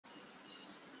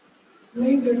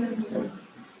Good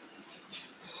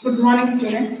morning,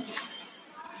 students.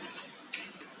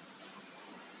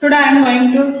 Today I am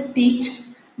going to teach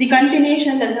the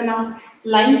continuation lesson of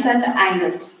lines and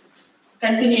angles.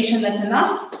 Continuation lesson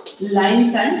of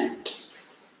lines and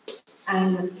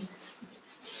angles.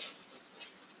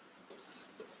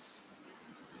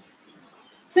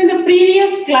 So in the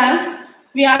previous class,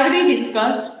 we already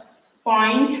discussed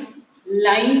point,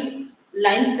 line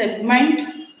segment,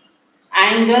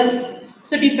 angles.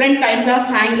 So different kinds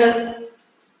of angles.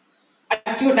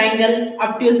 Acute angle,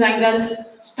 obtuse angle,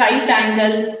 straight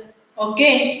angle.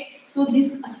 Okay, so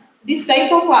this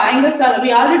type of angles are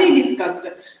we already discussed.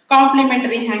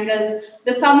 Complementary angles.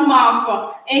 The sum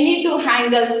of any two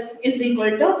angles is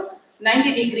equal to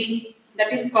 90 degree.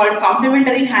 That is called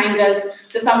complementary angles.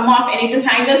 The sum of any two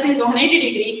angles is 180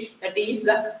 degree. That is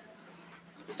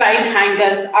straight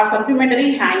angles or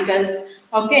supplementary angles.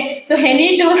 Okay, so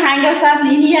any two angles are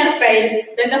linear pair.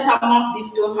 Then the sum of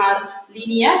these two are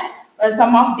linear.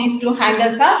 Sum of these two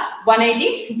angles are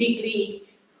 180 degree.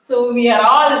 So we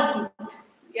are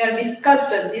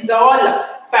discussed these all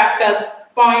factors: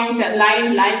 point,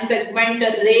 line segment,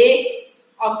 ray.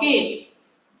 Okay.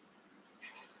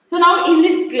 So now in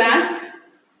this class,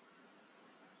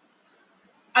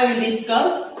 I will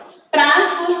discuss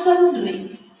transversal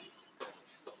ray.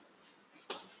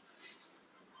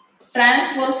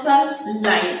 Transversal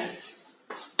line.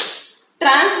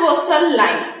 Transversal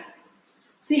line.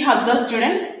 See, observe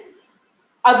student.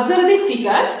 Observe the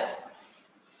figure.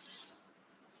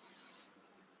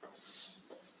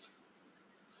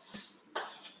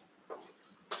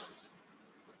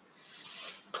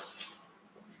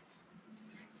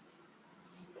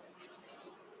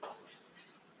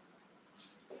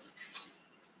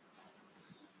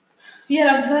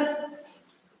 Here observe.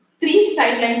 Three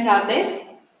straight lines are there.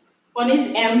 One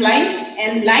is M line,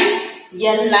 N line,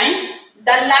 L line.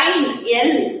 The line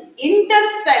L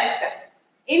intersect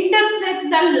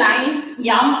the lines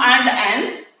M and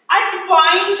N at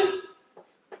point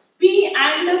P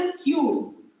and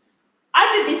Q.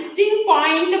 At distinct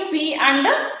point P and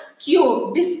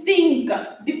Q,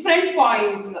 different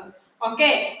points.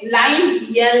 Okay,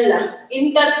 line L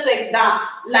intersect the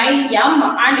line M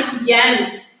and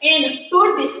N in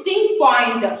two distinct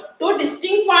point. Two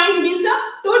distinct point means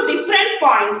two different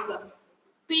points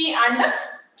P and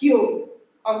Q.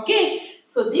 Okay,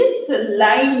 so this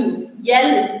line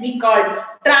L we call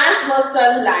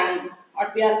transversal line.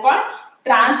 What we are called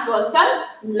transversal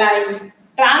line.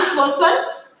 Transversal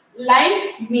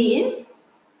line means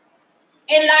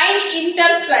a line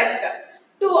intersect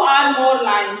two or more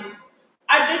lines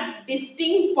at a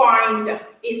distinct point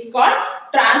is called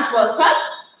transversal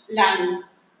line.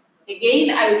 Again,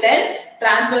 I will tell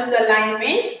transversal line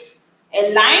means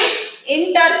a line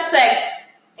intersect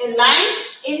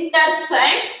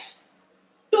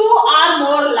two or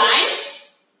more lines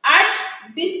at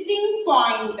distinct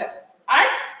point.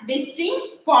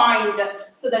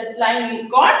 So that line we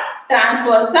call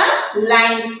transversal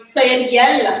line. So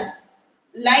a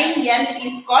line L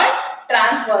is called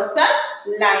transversal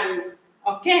line.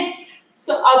 Okay.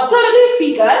 So observe the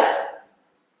figure.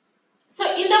 So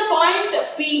in the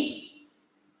point P,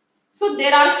 so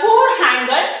there are four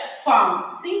angle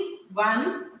formed. See,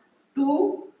 1,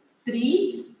 2,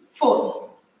 3, 4.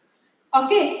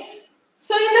 Okay.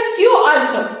 So in the Q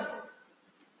also,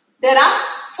 there are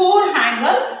four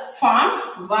angle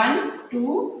formed. 1,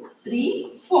 2,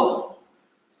 3, 4.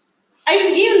 I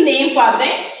will give name for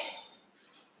this.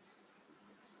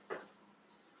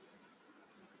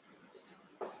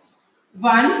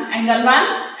 Angle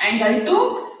 1, angle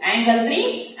 2, angle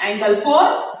 3, angle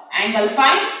 4, angle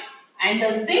 5,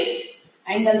 angle 6,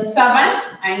 angle 7,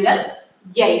 angle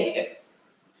 8.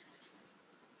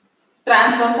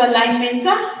 Transversal line means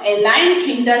a line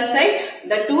intersect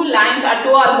the two lines or two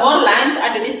or more lines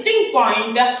at a distinct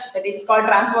point. That is called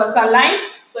transversal line.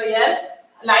 So here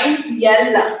line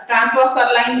L,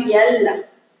 transversal line L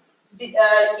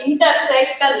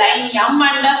intersect the line M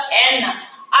and N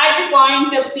at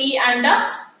point P and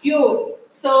Q.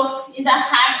 So in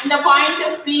the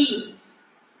point P,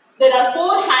 there are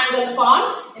four angle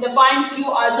formed. In the point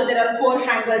Q also there are four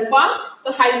angle formed.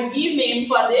 So I will give name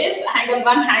for this: angle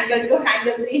 1, angle 2,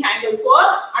 angle 3, angle 4,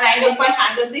 and angle 5,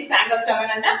 angle 6, angle 7,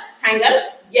 and angle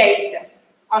 8.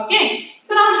 Okay.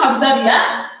 So now observe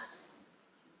here.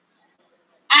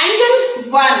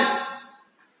 Angle 1,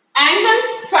 angle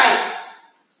 5.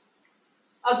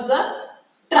 Observe.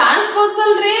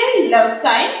 Transversal ray left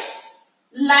side,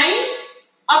 line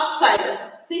upside.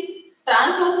 See,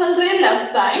 transversal ray left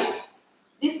side,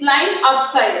 this line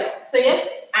upside. So here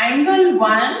angle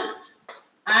 1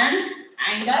 and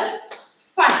angle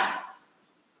 5.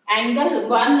 angle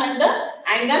 1 and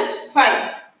angle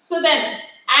 5. So then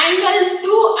angle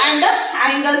 2 and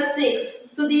angle 6.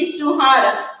 So these two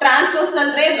are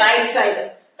transversal ray right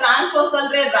side. Transversal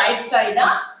ray right side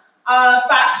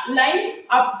lines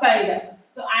upside.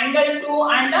 So angle 2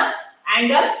 and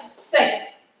angle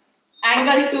 6.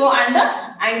 Angle 2 and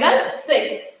angle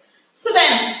 6. So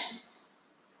then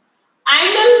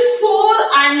angle 4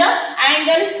 and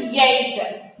angle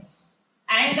 8.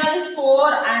 Angle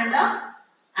 4 and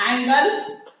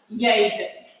angle 8.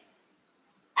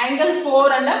 Angle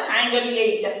 4 and angle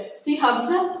 8. See,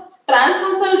 observe.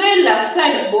 Transversal ray left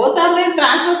side. Both are there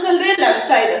transversal ray left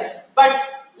side. But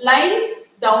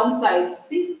lines downside.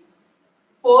 See.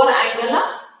 4 angle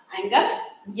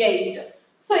 8.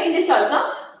 So in this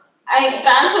also,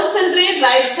 transversal ray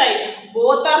right side.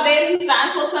 Both are there in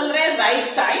transversal ray right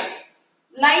side.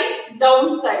 Line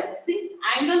downside. See,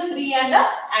 angle 3 and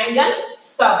angle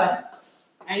 7.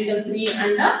 Angle 3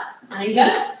 and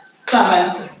angle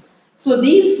 7. So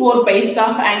these four pairs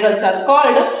of angles are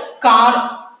called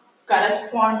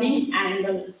corresponding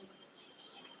angle.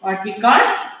 What we call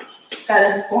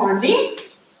corresponding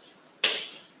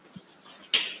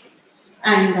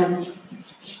angles.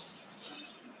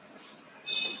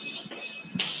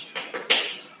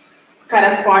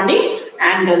 Corresponding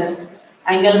angles.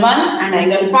 Angle 1 and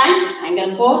angle 5,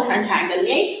 angle 4 and angle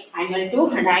 8, angle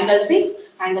 2 and angle 6,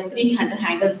 angle 3 and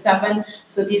angle 7.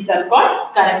 So these are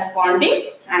called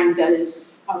corresponding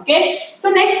angles. Okay.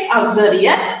 So next observe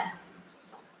here.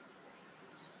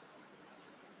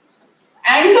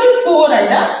 Angle 4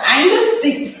 and angle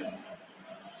 6.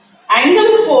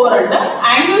 Angle 4 and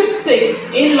angle 6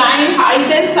 in line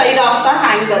either side of the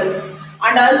angles,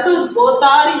 and also both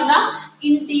are in the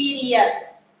interior.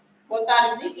 Both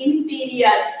are in the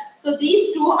interior. So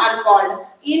these two are called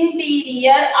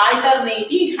interior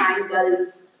alternating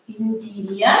angles.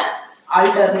 Interior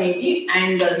alternating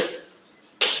angles.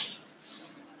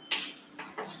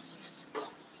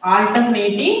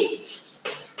 Alternating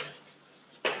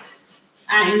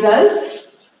angles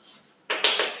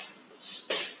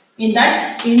in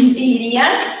that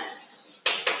interior,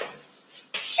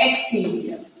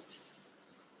 exterior.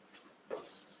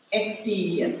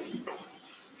 Exterior.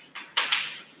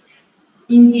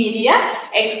 Interior,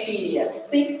 exterior.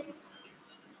 See,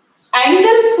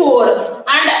 angle 4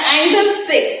 and angle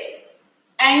 6.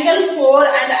 Angle 4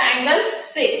 and angle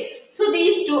 6. So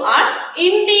these two are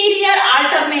interior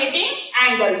alternating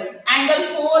angles. Angle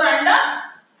 4 and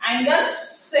angle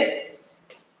 6.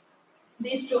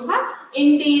 These two are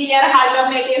interior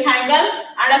alternative angle,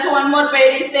 and also one more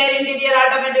pair is there, interior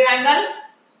alternative angle.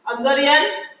 Observe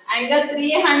here, angle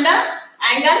 3 and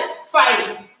angle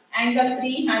 5. Angle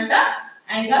 3 and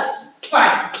angle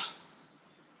 5.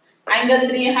 Angle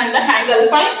 3 and angle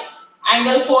 5.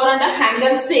 Angle 4 and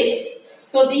angle 6.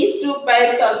 So these two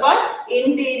pairs are called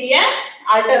interior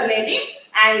alternating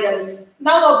angles.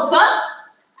 Now observe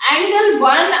angle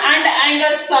 1 and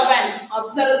angle 7.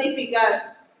 Observe the figure.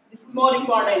 This is more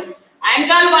important.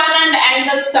 Angle 1 and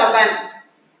angle 7.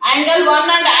 Angle 1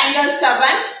 and angle 7.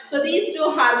 So these two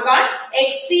are called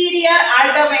exterior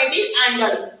alternating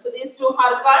angle. So these two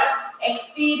are called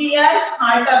exterior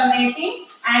alternating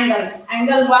angle.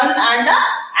 Angle 1 and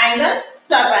angle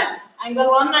 7.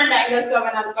 Angle 1 and angle 7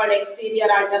 are called exterior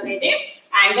alternating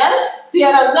angles. So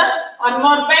here also one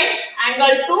more pair.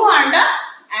 Angle 2 and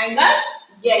angle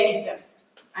 8.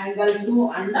 Angle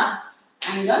 2 and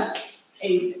angle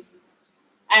 8.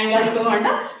 Angle 2 and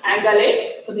angle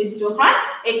 8. So these two are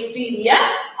exterior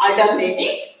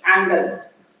alternating angle.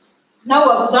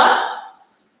 Now observe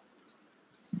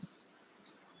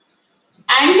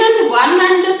angle 1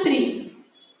 and 3.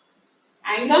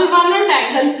 Angle 1 and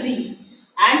angle 3.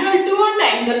 Angle 2 and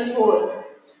angle 4.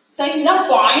 So in the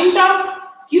point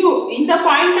of Q, in the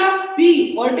point of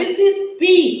P, what is this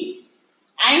P?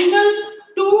 Angle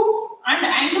 2 and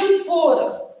angle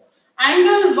 4.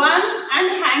 Angle 1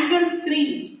 and angle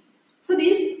 3. So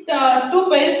these two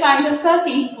pairs angles are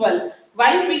equal.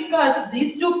 Why? Because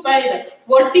these two pairs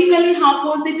vertically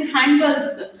opposite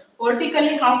angles.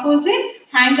 Vertically opposite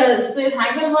angles. So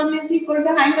angle 1 is equal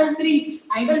to angle 3.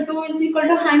 Angle 2 is equal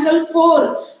to angle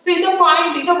 4. So in the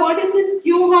point, in the vertex is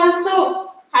Q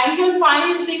also. Angle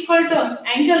 5 is equal to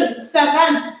angle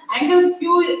 7. Angle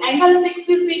 6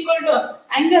 is equal to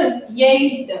angle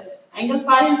 8. Angle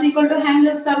 5 is equal to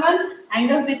angle 7.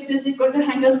 Angle 6 is equal to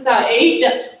angle 8.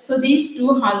 So these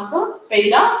two also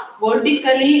pair a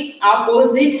vertically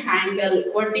opposite angle.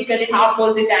 Vertically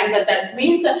opposite angle. That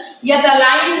means here the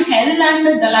line L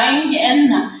and the line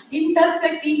N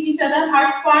intersect each other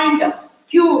at point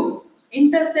Q.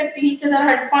 Intersect each other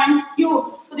at point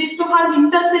Q. So these two are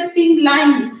intersecting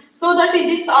line. So that it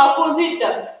is opposite.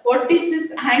 Vertices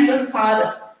angles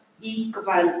are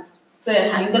equal. So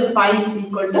angle 5 is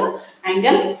equal to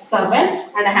angle 7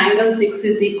 and angle 6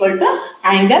 is equal to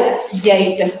angle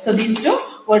 8. So these two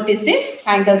vertices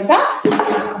angles are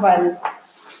equal.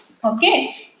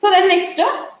 Okay. So then next,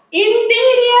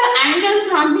 interior angles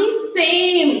are the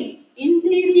same.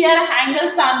 Interior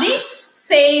angles are the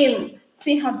same.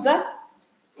 See, observe.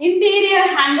 Interior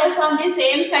angles on the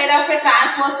same side of a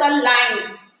transversal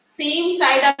line. Same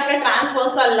side of a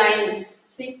transversal line.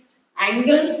 See,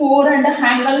 angle 4 and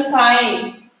angle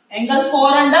 5. Angle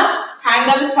 4 and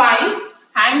angle 5.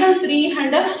 Angle 3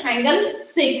 and angle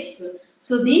 6.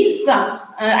 So these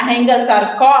angles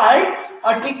are called,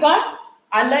 what we call,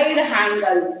 allied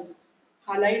angles.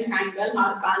 Allied angle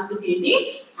or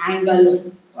consecutive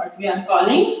angle. What we are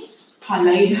calling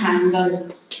allied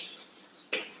angle.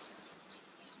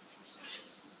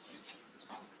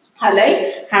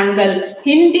 Allied angle.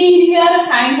 Interior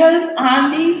angles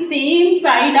on the same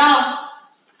side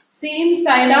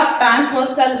of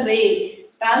transversal ray,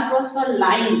 transversal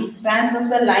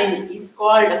line is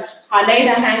called allied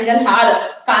angle or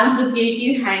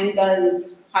consecutive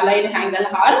angles. Allied angle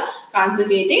or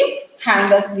consecutive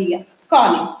angles we are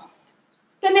calling.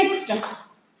 The next,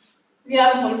 we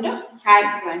are going to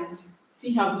axioms.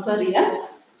 See, observe here.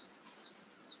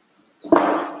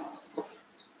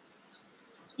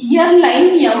 Here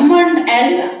line M and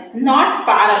L not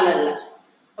parallel.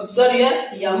 Observe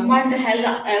here M and L,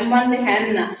 M and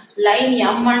N, line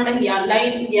M and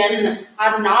line N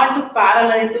are not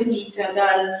parallel to each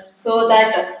other, so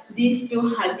that these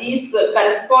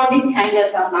corresponding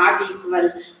angles are not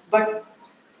equal. But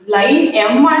line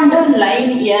M and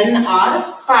line N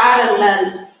are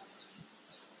parallel.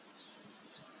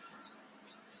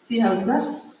 See how,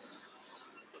 sir?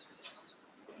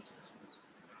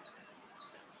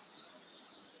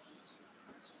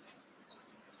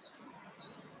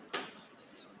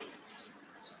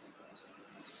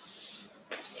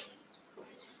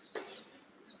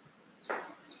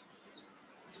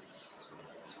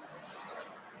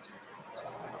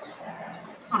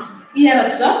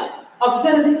 Here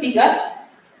observe the figure.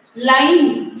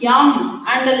 Line M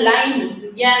and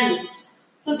line N.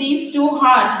 So these two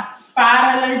are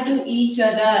parallel to each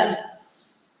other.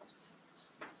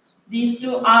 These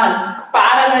two are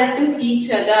parallel to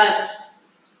each other.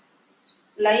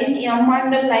 Line M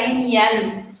and line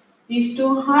N. These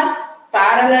two are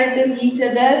parallel to each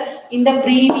other. In the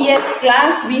previous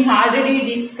class, we already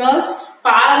discussed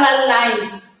parallel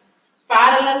lines.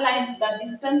 Parallel lines, the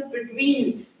distance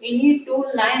between any two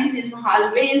lines is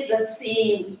always the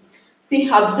same. See,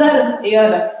 observe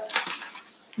your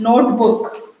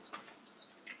notebook.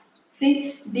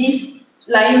 See, these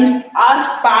lines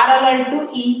are parallel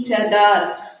to each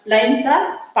other. Lines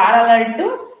are parallel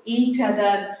to each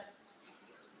other.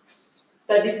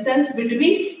 The distance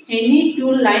between any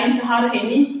two lines or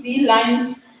any three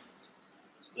lines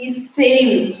is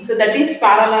same. So that is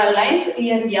parallel lines.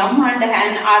 Here M and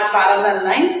N are parallel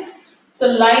lines. So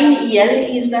line L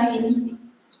is the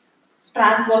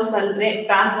transversal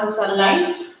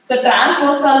line. So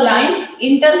transversal line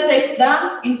intersect the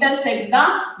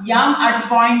M at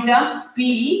point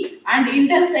P and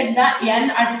intersect the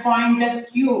N at point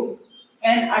Q.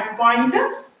 N at point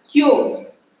Q.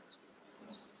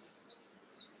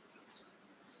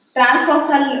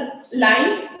 Transversal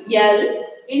line L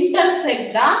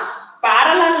intersect the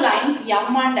parallel lines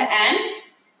M and N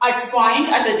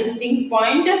at a distinct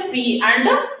point P and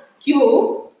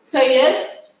Q. So here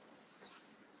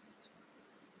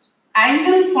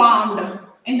angle formed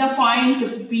in the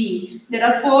point P. There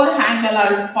are 4 angles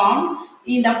are formed.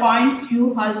 In the point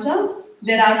Q also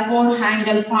there are 4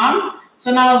 angles formed.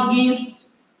 So now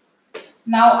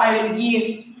I will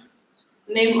give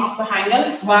name of the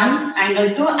angle 1, angle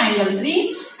 2, angle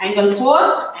 3, angle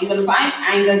 4, angle 5,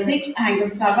 angle 6, angle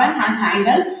 7 and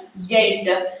angle 8.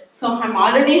 So I am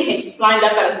already explained the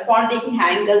corresponding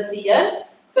angles here.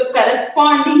 So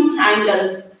corresponding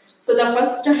angles. So the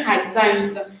first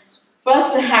axioms.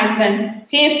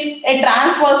 If a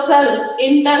transversal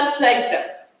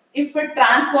if a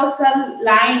transversal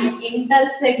line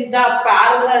intersect the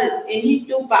any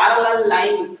two parallel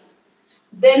lines,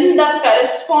 then the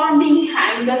corresponding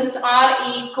angles are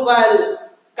equal.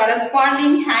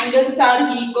 Corresponding angles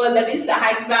are equal. That is the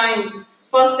axiom.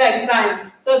 First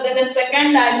axiom. So then the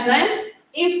second axiom,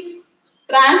 if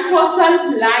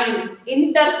transversal line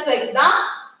intersect the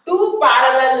two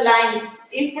parallel lines.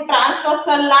 If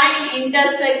transversal line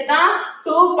intersect the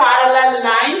two parallel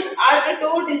lines at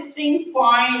two distinct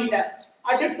points,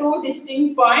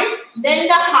 then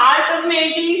the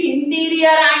alternating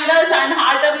interior angles and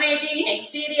alternating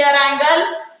exterior angle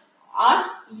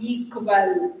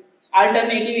equal.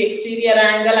 Alternative exterior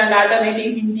angle and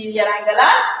alternative interior angle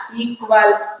are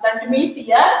equal. That means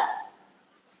here,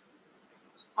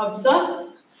 observe,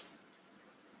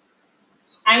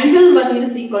 angle 1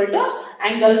 is equal to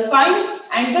angle 5,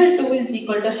 angle 2 is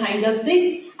equal to angle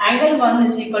 6, angle 1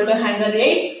 is equal to angle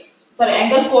 8, sorry,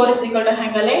 angle 4 is equal to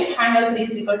angle 8, angle 3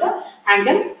 is equal to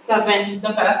angle 7.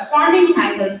 The corresponding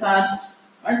angles are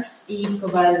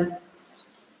equal.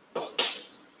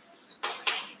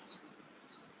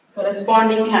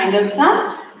 Corresponding angles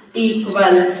are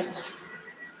equal.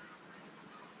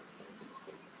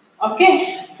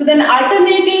 Okay, so then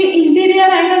alternative interior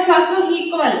angles also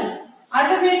equal.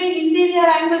 Alternative interior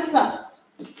angles are,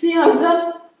 see,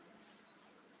 observe,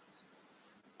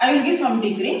 I will give some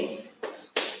degrees.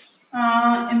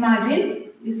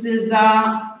 Imagine this is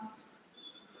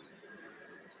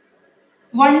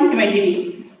 120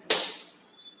 degree.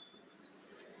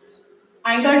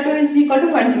 Angle 2 is equal to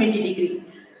 120 degree.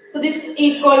 So this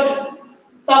equal to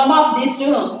sum of these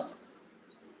two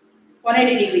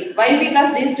 180 degree. Why?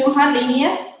 Because these two are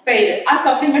linear pair or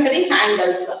supplementary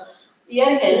angles.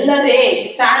 Here LRA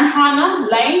stand on a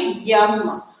line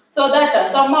M. So that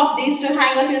sum of these two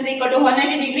angles is equal to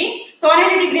 180 degree. So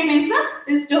 180 degree means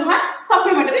these two are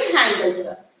supplementary angles.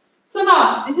 So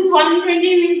now this is 120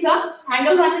 means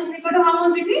angle 1 is equal to how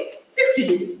much degree? 60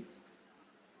 degree.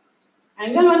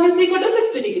 Angle 1 is equal to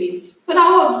 60 degree. So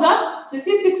now observe, this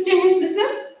is 60 means this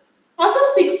is also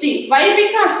 60. Why?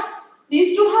 Because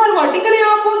these two are vertically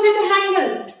opposite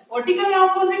angle. Vertically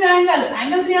opposite angle.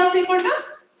 Angle 3 also equal to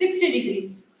 60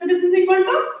 degree. So this is equal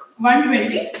to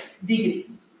 120 degree.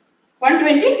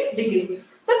 120 degree.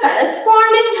 The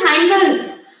corresponding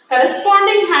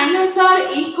angles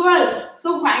are equal.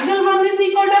 So angle 1 is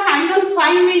equal to angle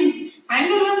 5 means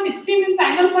angle 1 60 means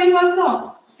angle 5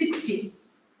 also 60.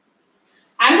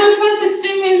 Angle 5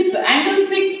 60 means angle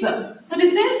 6. So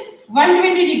this is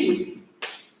 120 degree.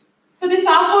 So this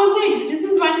opposite, this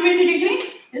is 120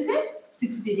 degree, this is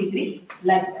 60 degree,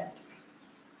 like that.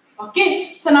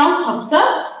 Okay, so now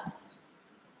observe.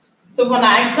 So when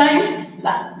I examine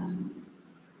that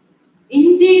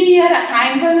interior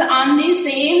angle on the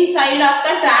same side of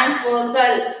the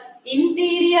transversal,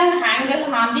 interior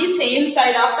angle on the same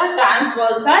side of the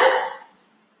transversal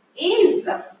is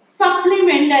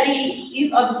supplementary.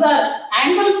 If observe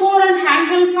angle 4 and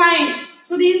angle 5,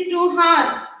 so these two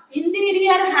are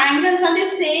interior angles on the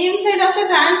same side of the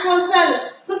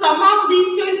transversal. So sum of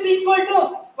these two is equal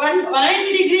to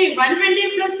 180 degree.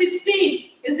 120 plus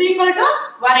 60 is equal to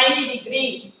 180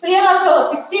 degree. So here also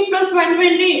 60 plus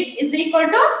 120 is equal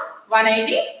to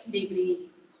 180 degree.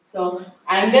 So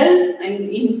angle and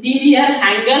interior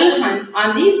angle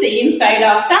on the same side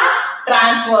of the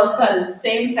transversal.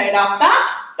 Same side of the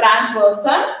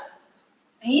transversal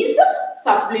is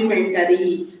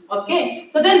supplementary. Okay.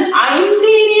 So then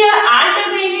interior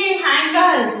alternative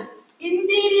angles.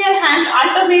 Interior and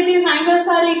alternative angles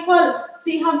are equal.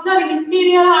 See, observe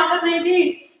interior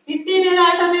alternative. Interior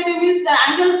alternative is the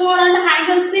angle 4 and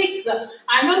angle 6.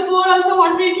 Angle 4 also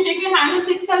 120 degree, angle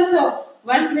 6 also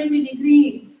 120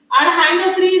 degree. And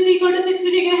angle 3 is equal to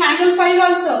 60 degree, angle 5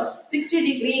 also 60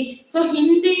 degree. So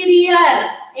interior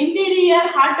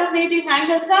alternative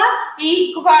angles are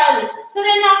equal. So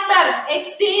then after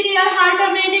exterior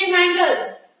alternative angles,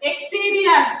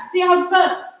 exterior, see,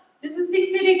 observe, this is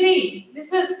 60 degree,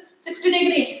 this is 60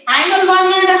 degree, angle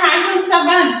 1 and angle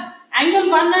 7, angle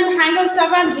 1 and angle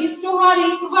 7, these two are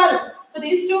equal. So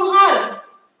these two are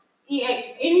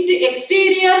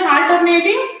exterior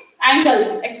alternative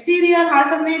angles, exterior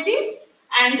alternative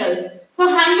angles. So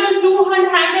angle 2 and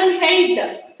angle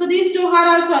 8, so these two are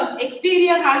also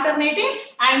exterior alternative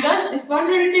angles. This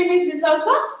 120 means this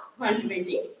also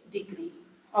 120 degree.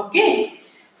 Okay.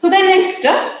 So the next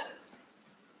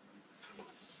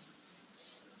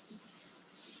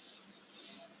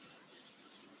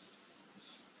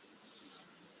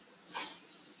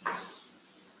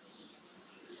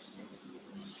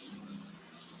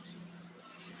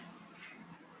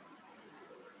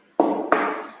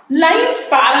lines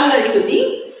parallel to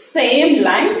the same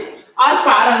line or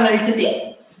parallel to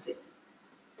the same.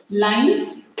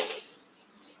 Lines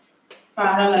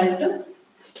parallel to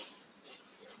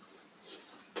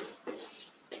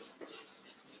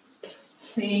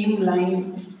same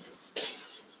line.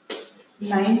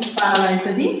 Lines parallel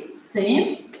to the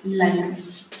same line.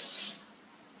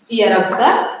 Here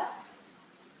observe.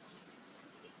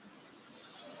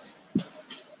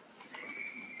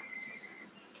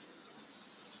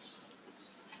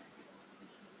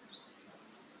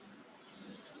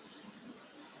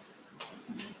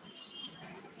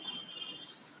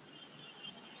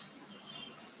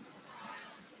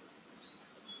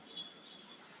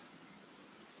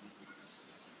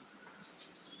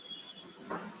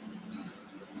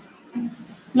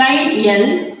 Line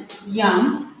L,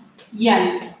 M,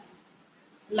 N.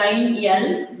 Line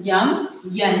L, M,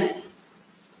 N.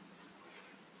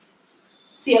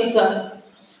 See, observe.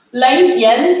 Line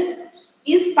L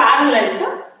is parallel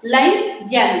to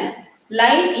line N.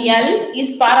 Line L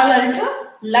is parallel to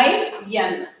line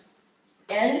N.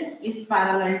 L is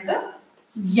parallel to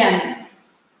N.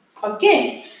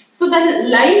 Okay. So then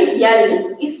line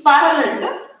L is parallel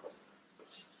to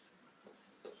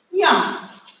M.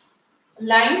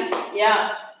 Line,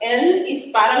 yeah, L is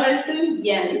parallel to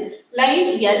N.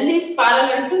 Line L is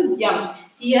parallel to M.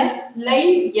 Here,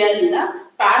 line L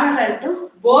parallel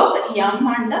to both M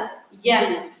and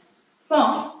N.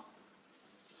 So,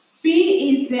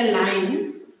 P is a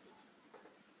line.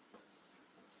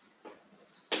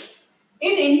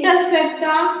 It intersects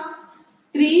the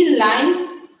three lines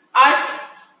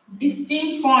at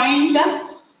distinct point A,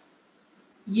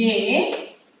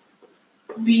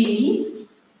 B,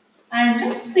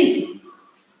 and C.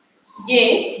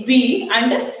 A, B,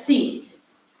 and C.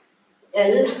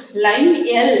 Line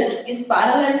L is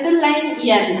parallel to line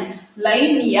N.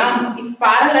 Line M is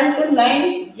parallel to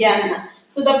line N.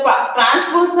 So the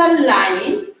transversal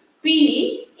line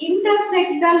P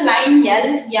intersect the line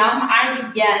L, M,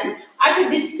 and N at a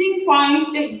distinct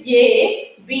point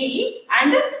A, B,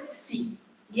 and C.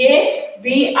 A,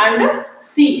 B, and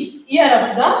C. Here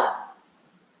observe.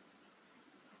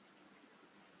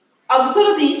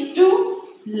 Observe these two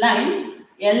lines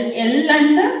L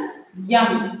and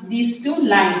M. These two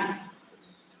lines.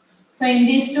 So in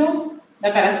these two,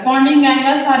 the corresponding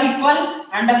angles are equal,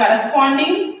 and the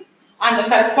corresponding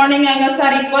angles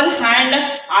are equal,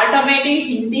 and alternating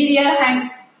interior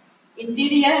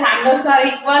angles are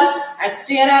equal,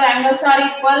 exterior angles are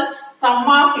equal. Sum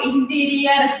of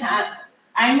interior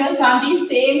angles on the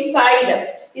same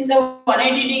side is a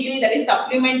 180 degree, that is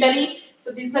supplementary.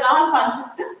 So these are all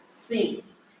considered same.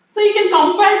 So you can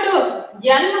compare to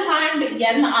N and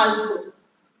N also.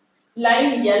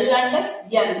 Line L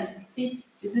and N. See,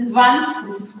 this is 1,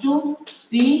 this is 2,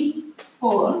 3,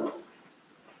 4,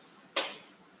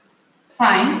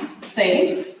 5,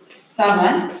 6,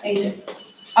 7, 8.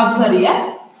 Observe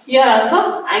here. Here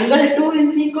also angle 2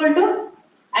 is equal to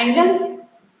angle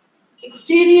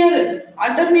exterior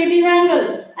alternative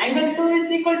angle. Angle 2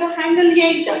 is equal to angle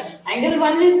 8. Angle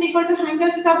 1 is equal to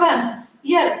angle 7.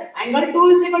 Here angle 2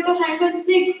 is equal to angle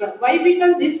 6. Why?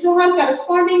 Because these two are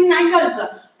corresponding angles.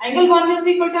 Angle 1 is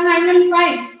equal to angle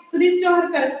 5. So these two are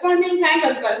corresponding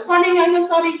angles. Corresponding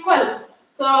angles are equal.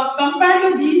 So compared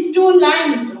to these two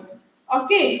lines.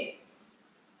 Okay.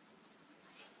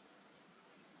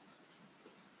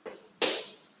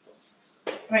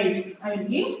 Right. I will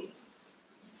give.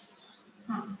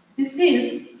 This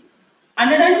is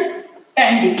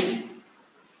 110 degree.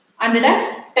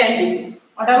 110 degree.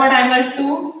 What about angle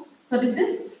 2? So this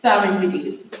is 70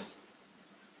 degree.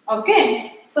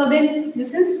 Okay. So then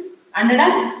this is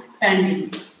 110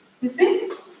 degree. This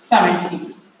is 70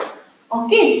 degree.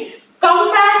 Okay.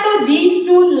 Compared to these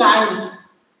two lines.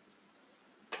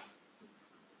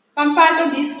 Compared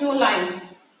to these two lines.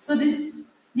 So these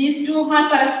two are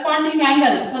corresponding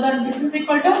angles. So that this is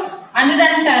equal to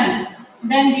 110.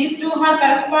 Then these two are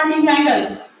corresponding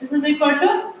angles. This is equal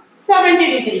to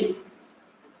 70 degree.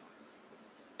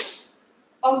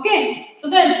 Okay. So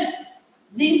then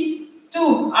these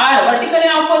two are vertically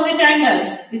opposite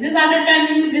angle. This is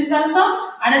 110 means this also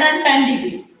 110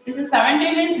 degree. This is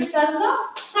 70 means this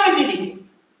also 70 degree.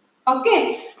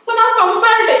 Okay. So now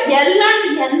compare L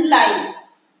and N line.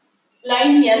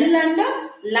 Line L and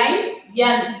line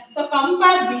N. So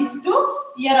compare these two.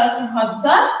 Here also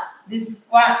observe this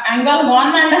angle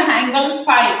 1 and angle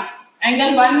 5.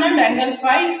 Angle 1 and angle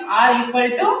 5 are equal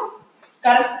to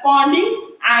corresponding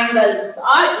angles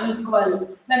are equal.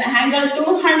 Then angle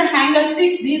 2 and angle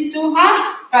 6, these two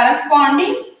are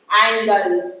corresponding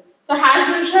angles. So as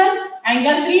usual,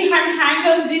 angle 3 and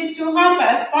angles, these two are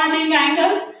corresponding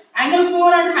angles. Angle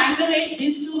 4 and angle 8,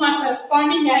 these two are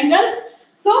corresponding angles.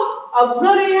 So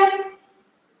observe here.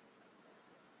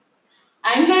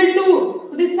 Angle 2,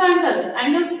 so this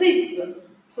angle 6.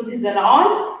 So these are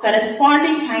all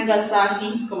corresponding angles are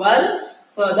equal.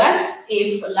 So that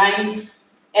if line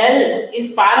L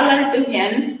is parallel to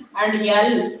N and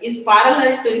L is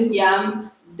parallel to M,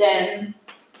 then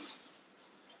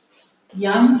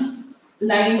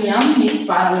line M is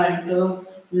parallel to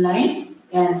line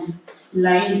N.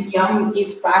 Line M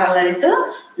is parallel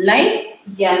to line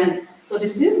N. So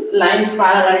this is lines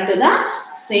parallel to the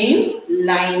same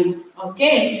line.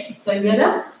 Okay. So here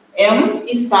the M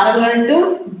is parallel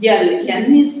to L.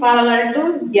 N is parallel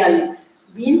to L.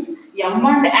 Means M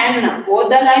and N, both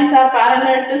the lines are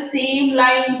parallel to same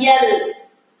line L.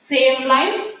 same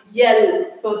line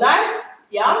L, so that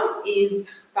M is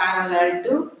parallel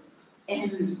to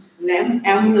N.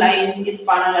 M line is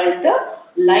parallel to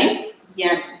line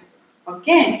N.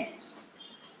 Okay.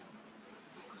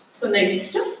 So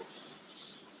next,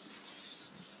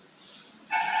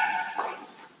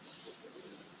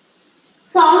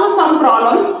 solve some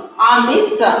problems on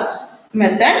this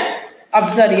method.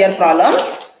 Observe your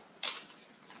problems.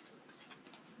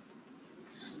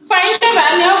 Find the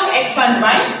value of x and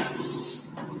y.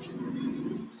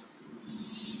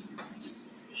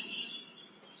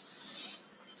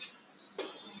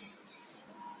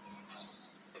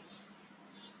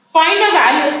 Find the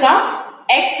values of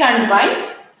x and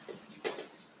y.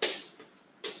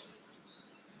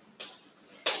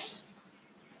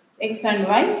 X and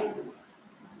y.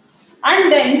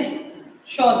 And then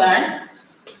show that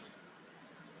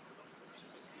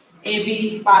AB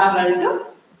is parallel to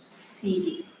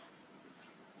CD.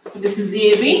 So this is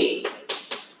AB.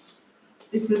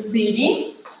 This is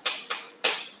CD.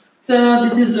 So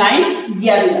this is line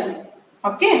L.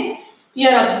 Okay.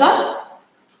 Here observe.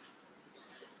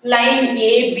 Line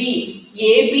AB.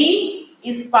 AB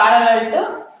is parallel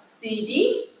to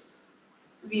CD.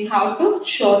 We have to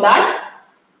show that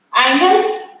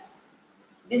angle.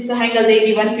 This angle they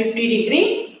given 50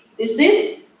 degree. This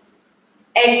is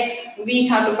x. We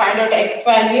have to find out x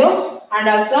value and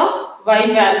also y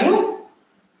value.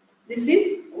 This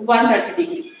is 130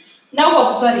 degree. Now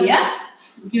observe here.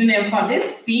 Give name for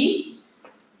this P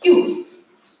Q.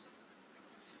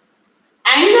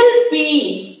 Angle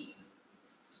P.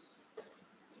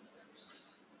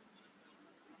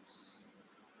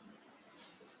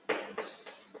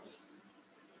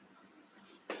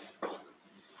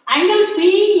 Angle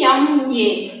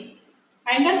PMA.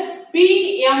 Angle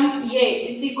PMA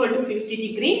is equal to 50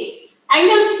 degree.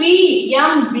 Angle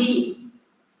PMB,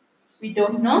 we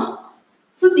don't know.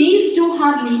 So these two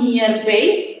are linear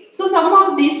pair. So sum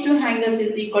of these two angles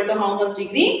is equal to how much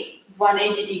degree?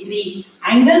 180 degree.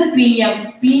 Angle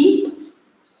PMA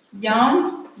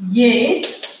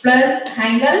plus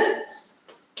angle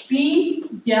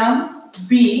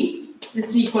PMB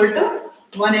is equal to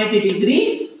 180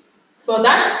 degree. So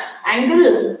that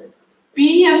angle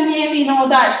PMA, we know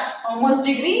that how much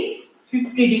degree?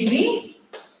 50 degree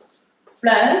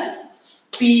plus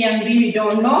PMB, we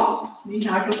don't know. We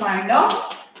have to find out,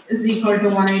 is equal to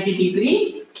 180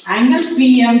 degree. Angle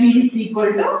PMB is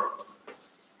equal to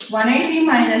 180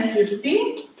 minus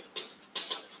 50,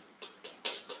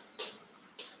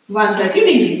 130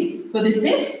 degree. So this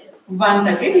is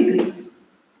 130 degrees.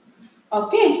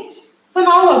 Okay. So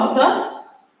now observe.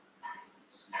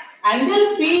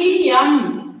 Angle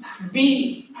PMB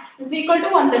is equal to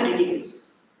 130 degree.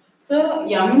 So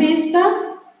M is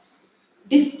the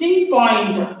distinct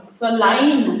point. So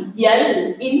line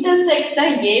L intersect the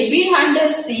AB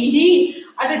and CD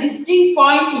at a distinct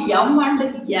point M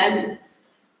and L.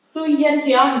 So here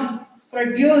M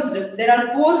produced, there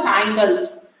are 4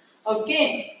 angles.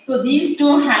 Okay, so these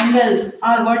 2 angles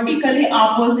are vertically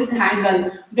opposite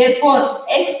angle. Therefore,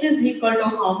 x is equal to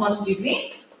how much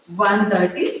degree?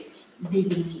 130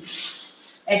 degree.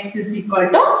 X is equal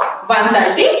to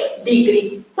 130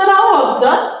 degree. So now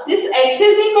observe, this x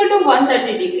is equal to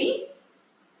 130 degree.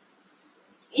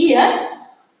 Here,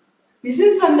 this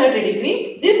is 130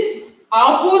 degree. This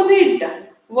opposite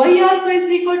y also is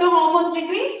equal to how much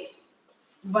degree?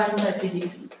 130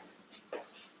 degree.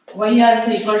 Y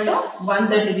also equal to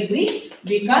 130 degree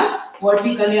because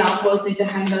vertically opposite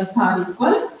angles are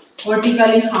equal.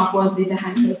 Vertically opposite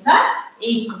angles are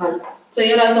equal. So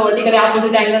here also vertically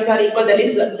opposite angles are equal.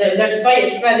 That's why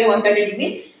x value 130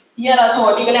 degree. Here also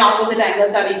vertically opposite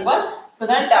angles are equal. So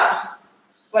that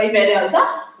y value also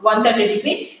 130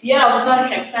 degree. Here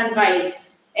observe x and y.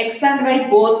 X and y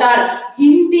both are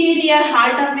interior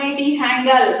alternating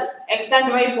angle. X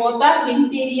and y both are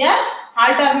interior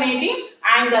alternating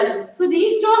angle. So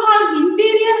these two are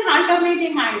interior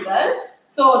alternating angle.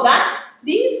 So that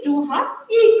these two are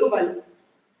equal.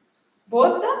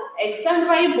 Both x and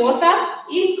y both are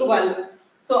equal.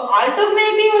 So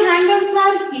alternating angles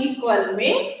are equal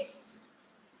means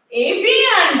AB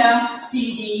and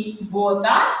CD both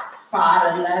are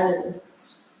parallel.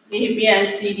 AB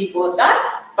and CD both are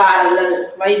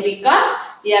parallel. Why? Because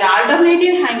here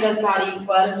alternating angles are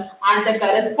equal and the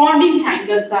corresponding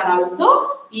angles are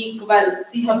also equal.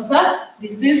 See, observe,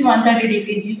 this is 130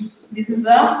 degree. This is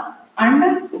a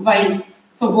and y.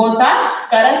 So both are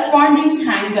corresponding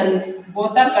angles.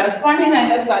 Both are corresponding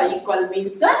angles are equal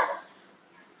means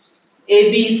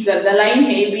AB is the line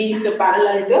AB is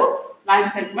parallel to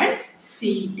line segment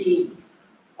CD.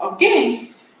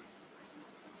 Okay.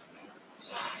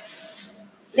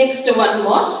 Next one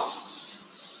more.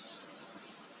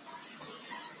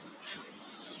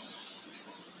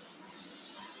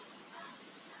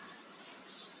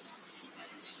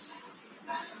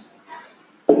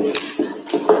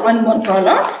 One more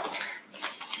problem.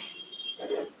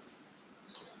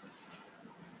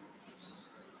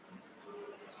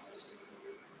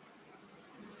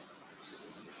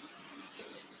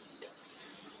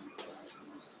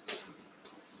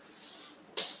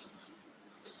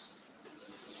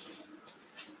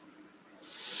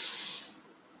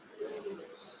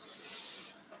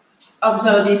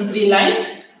 Observe these three lines.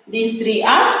 These three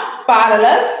are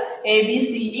parallels, A, B,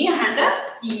 C, D and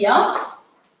E, F.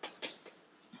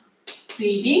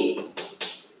 C, D,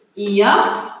 E,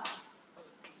 F.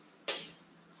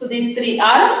 So these three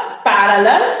are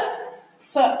parallel.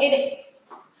 So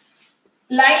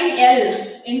line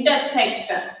L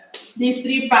intersect these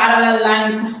three parallel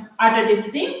lines at a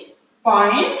distinct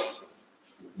point.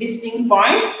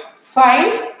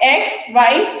 Find X,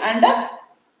 Y and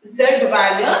Z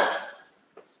values.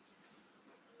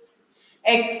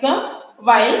 X,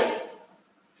 Y,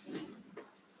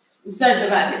 Z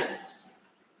values.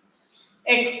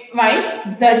 X, Y,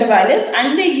 Z values,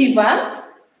 and they given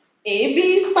AB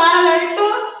is parallel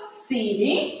to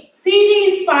CD, CD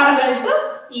is parallel to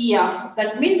EF.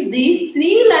 That means these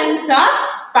three lines are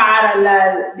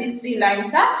parallel. These three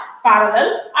lines are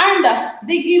parallel, and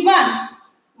they given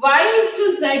Y is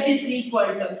to Z is equal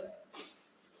to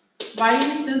Y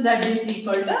is to Z is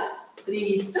equal to 3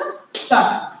 is to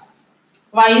 7.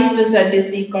 Y is to Z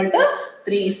is equal to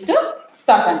 3 is to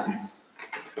 7.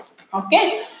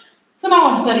 Okay. So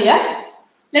now observe here.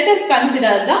 Let us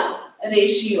consider the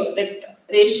ratio. Let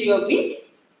ratio be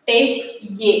take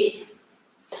A.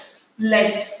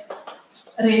 Let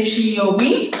ratio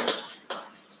be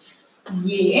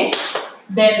A.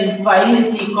 Then Y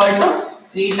is equal to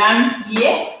 3 times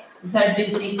A. Z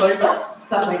is equal to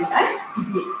 7 times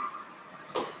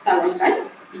A. 7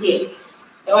 times A.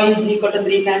 Y is equal to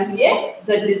 3 times A.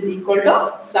 Z is equal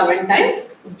to 7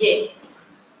 times A.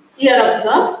 Here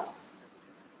observe.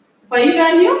 Y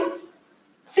value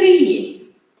 3A.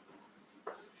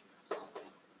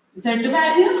 Z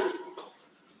value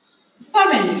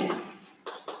 7A.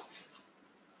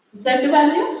 Z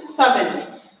value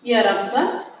 7A. Here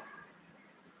observe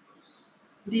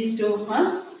these two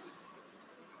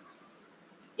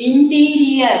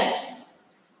interior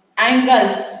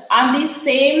angles on the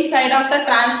same side of the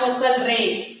transversal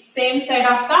ray. Same side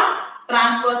of the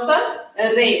transversal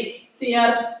ray. So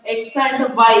here X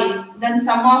and Y, then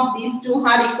sum of these two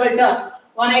are equal to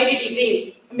 180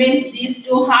 degree. Means these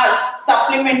two are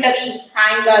supplementary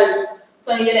angles.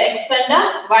 So here X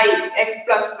and Y, X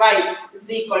plus Y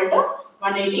is equal to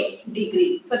 180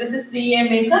 degree. So this is 3A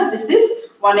means this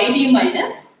is 180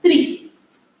 minus 3.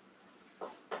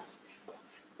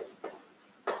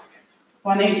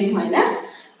 180 minus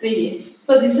 3A.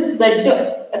 So this is Z.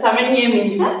 7A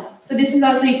means so this is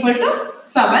also equal to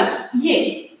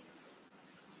 7A.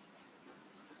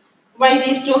 Why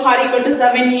these two are equal to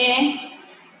 7A?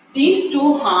 These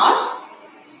two are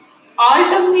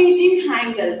alternating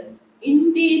angles.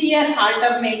 Interior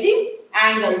alternating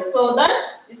angles. So that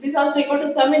this is also equal to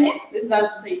 7A. This is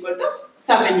also equal to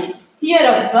 7A. Here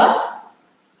observe.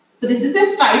 So this is a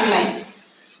straight line.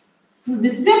 So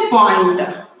this is a point.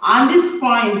 On this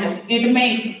point, it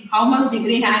makes how much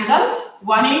degree angle?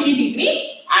 180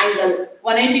 degree angle.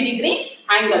 180 degree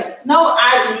angle. Now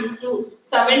add these two.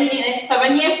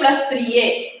 7A plus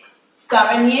 3A.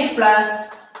 7A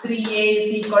plus 3A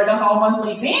is equal to how much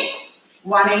degree?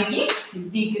 180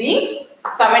 degree.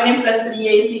 7A plus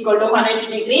 3A is equal to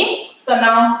 180 degree. So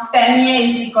now 10A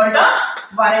is equal to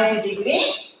 180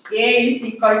 degree. A is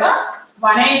equal to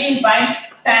 180 by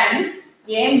 10.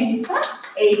 A means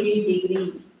 18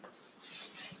 degree.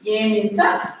 A means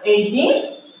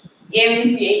 18. A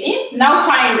means 18. Now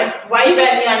find Y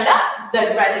value and Z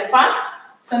value first.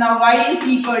 So now Y is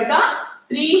equal to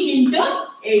 3 into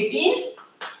 18.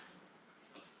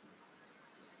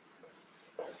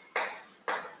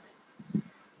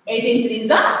 18 3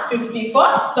 is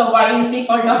 54. So Y is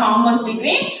equal to how much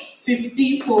degree?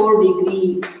 54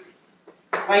 degree.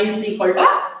 Y is equal to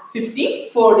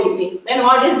 54 degree. Then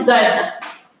what is Z?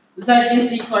 Z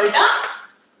is equal to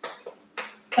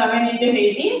 7 into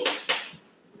 18.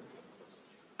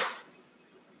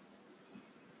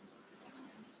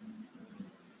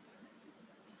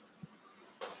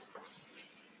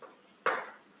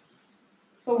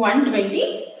 So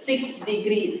 126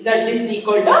 degree. Z is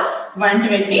equal to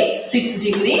 126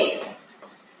 degree.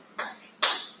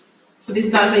 So this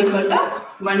is also equal to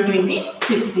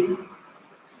 126 degree.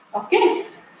 Okay.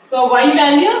 So Y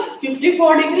value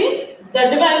 54 degree. Z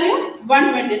value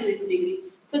 126 degree.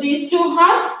 So these two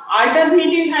are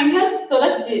alternative angle. So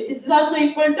that this is also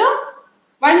equal to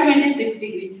 126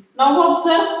 degree. Now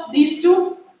observe these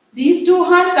two. These two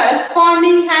are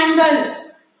corresponding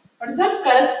angles. What is that?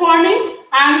 Corresponding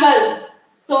angles.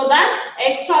 So that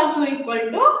x also equal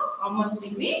to how much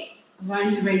degree?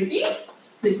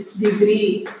 126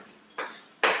 degree.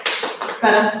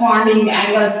 Corresponding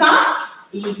angles are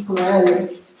equal.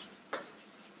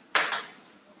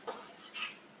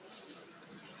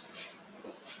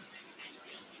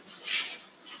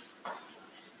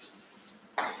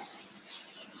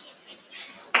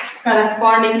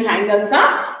 Corresponding angles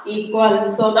are equal,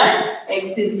 so that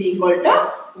x is equal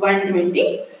to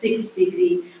 126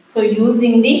 degree. So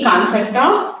using the concept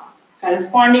of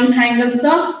corresponding angles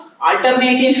of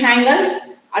alternative angles,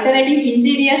 alternative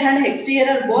interior and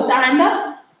exterior both,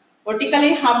 and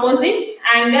vertically opposite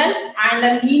angle and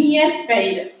a linear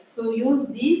pair. So use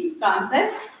these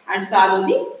concepts and solve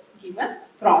the given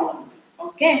problems.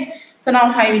 Okay. So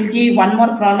now I will give one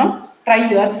more problem.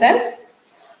 Try yourself.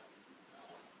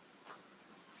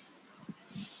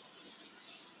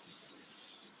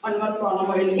 One more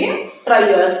problem I will give. Try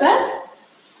yourself.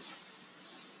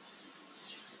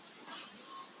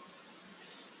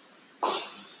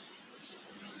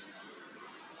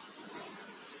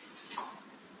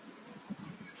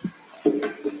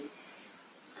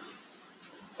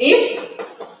 If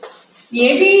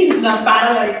AB is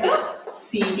parallel to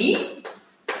CD,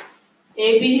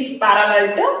 AB is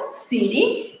parallel to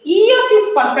CD, EF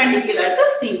is perpendicular to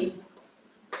CD.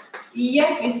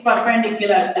 EF is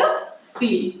perpendicular to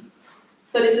CD.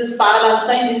 So this is parallel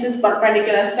sign, this is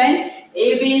perpendicular sign.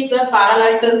 AB is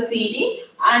parallel to CD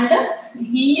and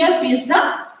EF is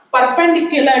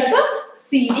perpendicular to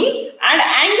CD, and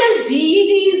angle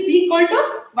GED is equal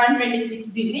to 126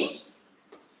 degree.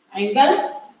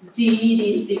 Angle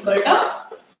GED is equal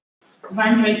to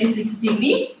 126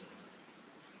 degree.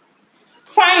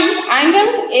 Find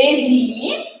angle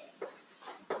AGE.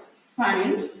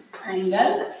 Find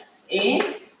angle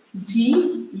AGE.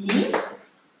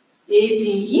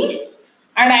 AGE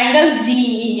and angle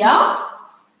GEF,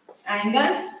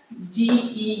 angle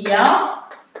GEF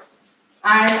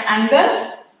and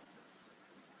angle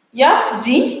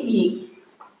FGE.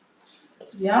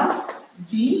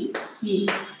 FGE.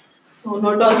 So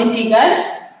note on the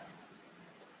figure.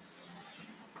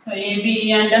 So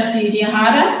AB and CD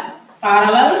are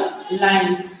parallel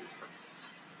lines.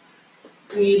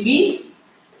 AB,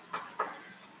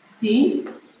 C,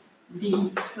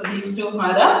 D. So these two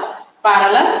are the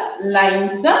parallel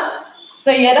lines.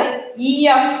 So here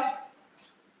EF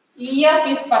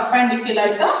is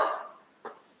perpendicular to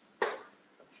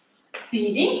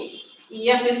CD.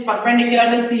 EF is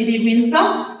perpendicular to CD means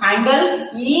angle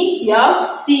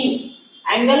EFC.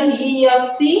 Angle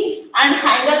EFC and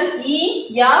angle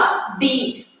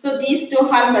EFD. So these two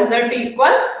are measured to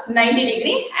equal 90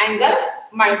 degree angle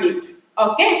minded.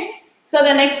 Okay. So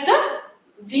the next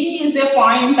G is a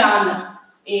point on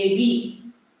AB.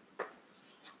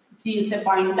 G is a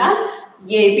point on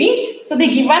AB. So the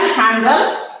given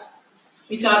angle,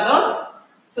 which are those?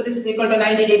 So this is equal to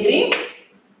 90 degree.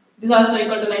 This is also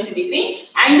equal to 90 degree.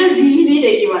 Angle GED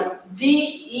they given.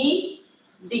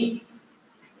 GED.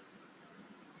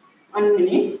 1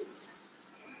 minute.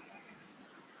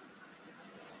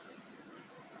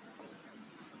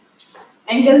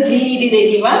 Angle GED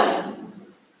they given.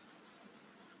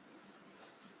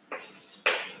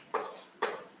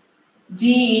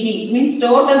 GED means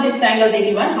total this angle they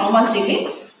given. How much degree?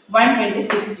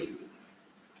 126 degree.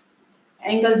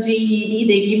 Angle GED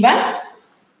they given.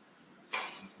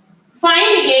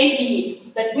 Find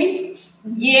AGE. That means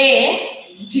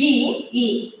AGE.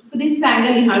 So this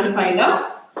angle you have to find out.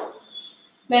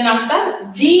 Then after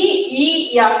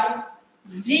GEF.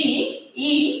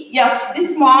 GEF.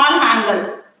 This small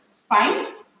angle. Find.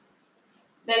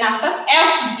 Then after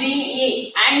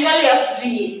FGE. Angle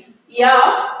FGE.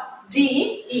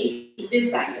 FGE.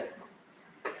 This angle.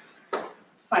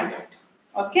 Find it.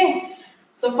 Okay.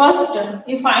 So first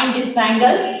you find this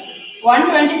angle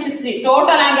 126 degree. Total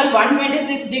angle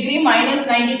 126 degree minus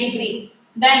 90 degree.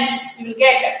 Then you will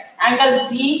get angle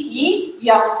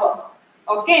GEF.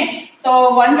 Okay.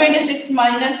 So 126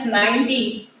 minus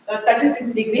 90,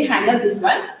 36 degree angle this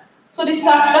one. So this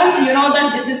after you know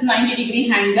that this is 90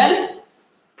 degree angle.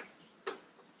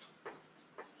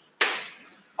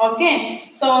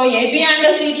 Okay, so AB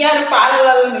and CD are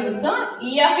parallel means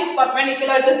EF is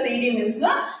perpendicular to CD means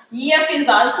EF is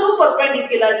also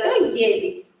perpendicular to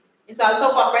AB. It's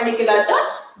also perpendicular to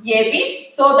AB.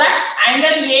 So that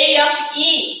angle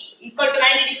AFE equal to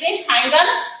 90 degree, angle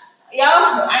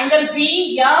angle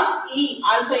BFE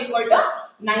also equal to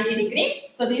 90 degree.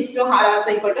 So these two are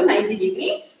also equal to 90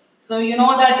 degree. So you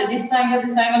know that this angle,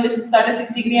 this is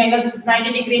 36 degree angle, this is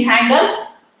 90 degree angle.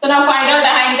 So now find out the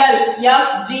angle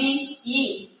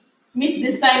FGE. Means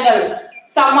this angle.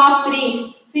 Sum of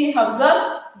 3. See,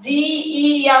 observe.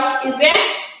 GEF is a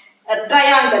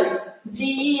triangle.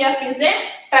 GEF is a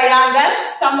triangle.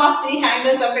 Sum of 3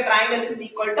 angles of a triangle is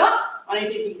equal to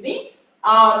 180 degree.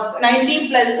 90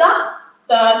 plus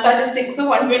 36,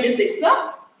 126.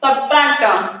 Subtract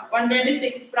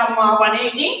 126 from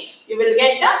 180. You will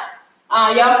get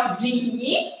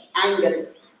FGE angle.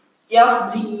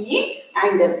 FGE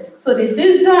angle. So this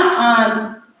is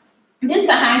this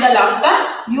angle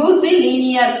after use the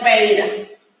linear pair.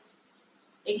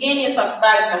 Again you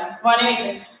subtract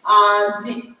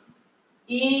 180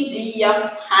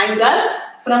 EGF angle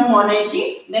from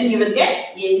 180, then you will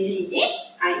get AGE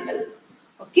angle.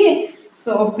 Okay,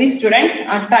 so please student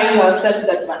try yourself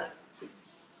that one.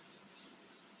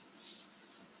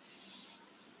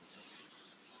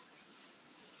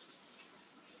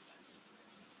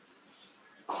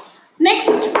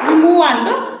 Next we move on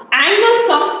to angles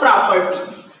of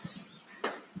property.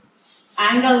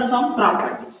 Angles of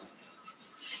property.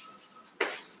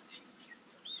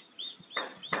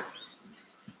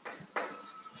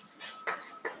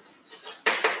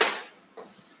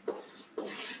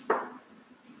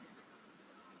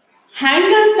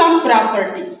 Angles of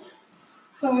property.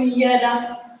 So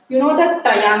here you know the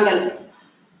triangle.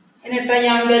 In a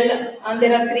triangle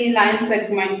there are 3 line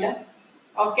segments.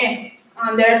 Okay,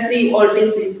 there are 3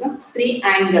 vertices, 3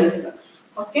 angles.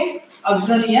 Okay,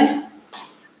 observe here.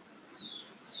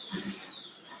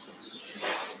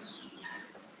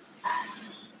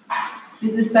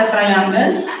 This is the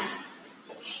triangle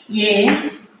A,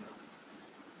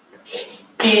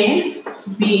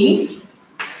 B,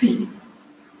 C.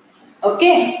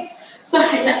 Okay, so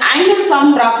in the angle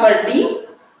sum property,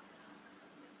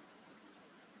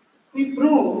 we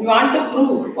want to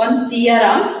prove one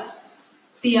theorem,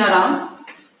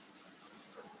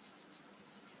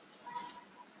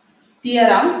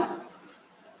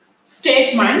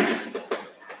 statement,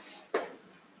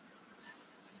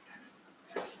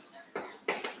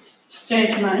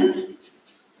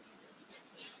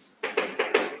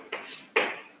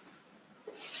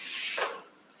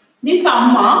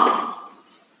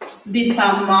 the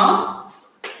sum of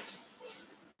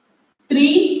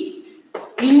 3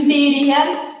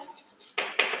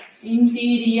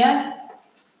 interior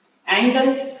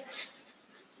angles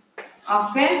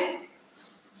of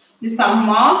the sum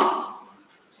of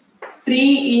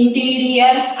 3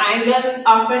 interior angles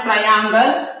of a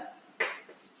triangle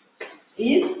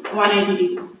is 180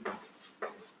 degree.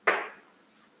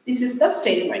 This is the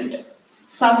statement.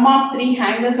 Sum of 3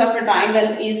 angles of a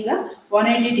triangle is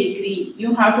 180 degree.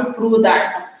 You have to prove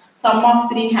that. Sum of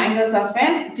 3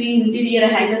 interior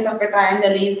angles of a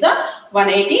triangle is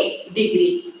 180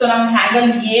 degree. So now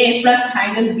angle A plus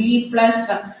angle B plus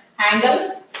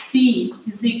angle C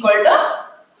is equal to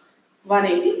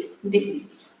 180 degree.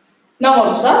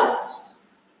 Now observe.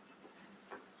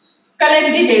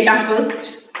 Collect the data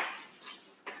first.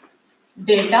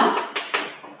 Data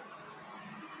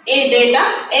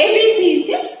ABC is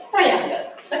a triangle.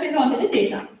 That is only the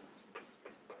data.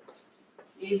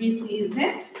 ABC is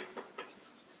a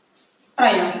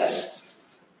triangle.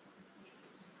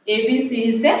 ABC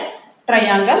is a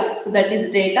triangle. So that is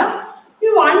data.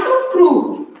 We want to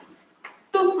prove.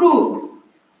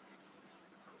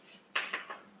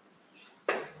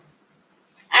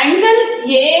 Angle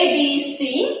ABC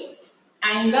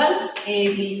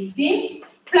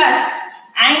plus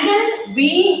angle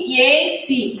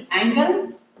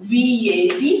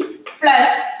BAC plus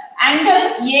angle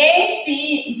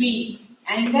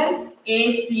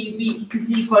ACB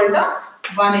is equal to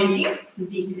 180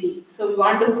 degree. So we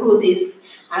want to prove this.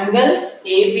 Angle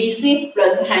ABC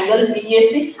plus angle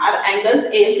BAC or angles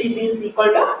ACB is equal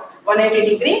to 180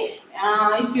 degree.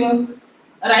 If you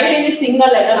write in a single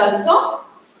letter also,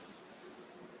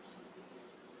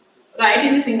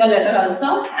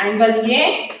 angle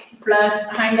A plus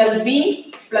angle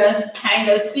B plus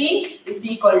angle C is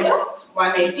equal to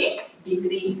 180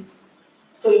 degree.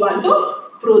 So we want to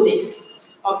prove this.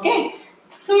 Okay.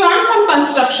 So we want some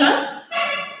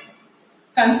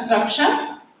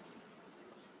construction.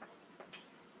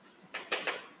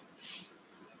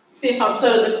 See,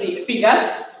 observe the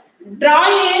figure. Draw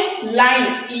a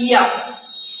line EF.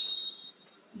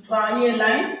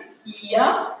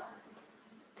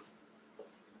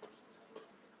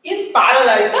 Is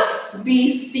parallel to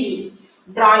BC.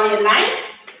 Draw a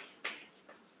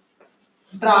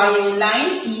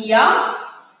line EF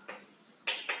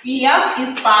EF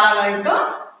is parallel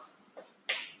to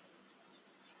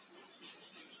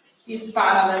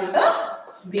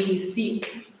BC.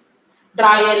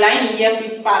 Draw a line. EF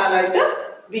is parallel to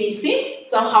BC.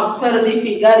 So observe the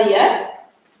figure here.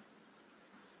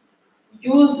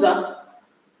 Use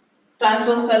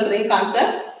transversal ray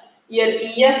concept. Here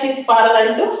EF is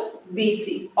parallel to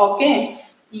BC. Okay.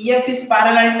 EF is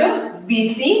parallel to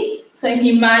BC. So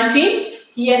imagine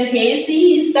here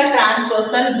AC is the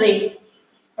transversal ray.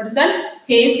 What is that?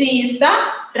 AC is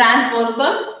the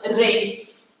transversal ray.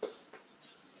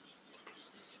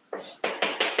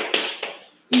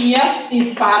 EF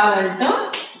is parallel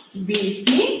to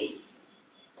BC.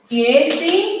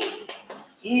 AC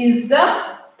is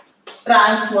the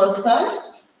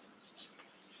transversal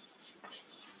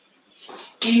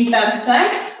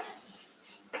intersect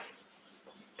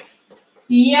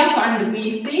EF and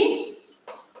BC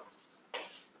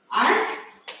at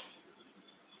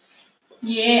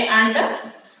A and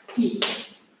C.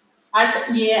 At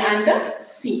A and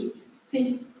C.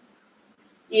 See,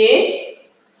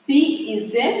 AC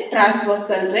is a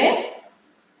transversal ray.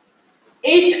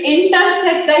 It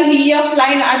intersects the EF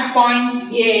line at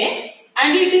point A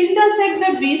and it intersects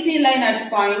the BC line at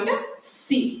point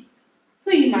C.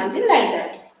 So imagine like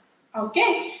that.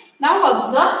 Okay. Now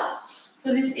observe.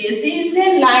 So this AC is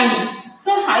a line.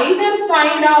 So either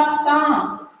side of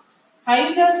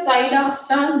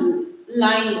the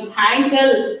line,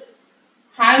 angle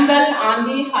on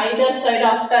the either side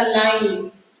of the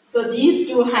line. So these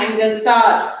two angles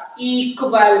are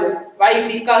equal. Why?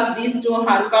 Because these two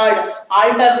are called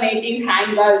alternating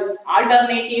angles.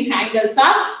 Alternating angles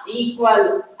are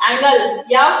equal. Angle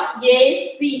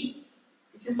FAC,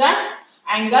 which is that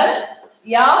angle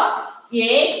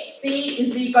FAC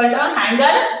is equal to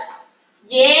angle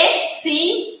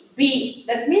ACB.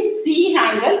 That means C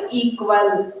angle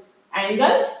equal.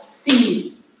 Angle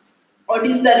C. What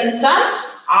is the reason?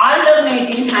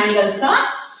 Alternating angles are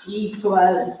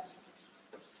equal.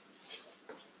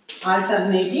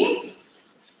 Alternating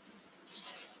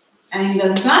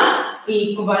angles are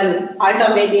equal.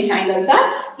 Alternating angles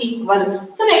are equal.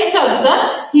 So next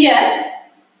observe here.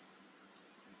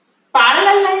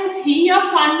 Parallel lines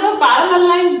EF and parallel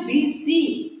line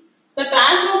BC. The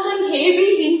transversal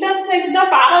AB intersect the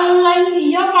parallel lines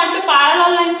EF and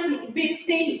parallel lines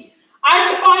BC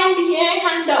at point A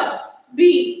and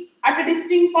B, at a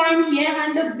distinct point A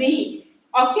and B.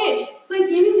 Okay, so in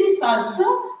this also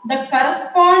the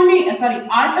corresponding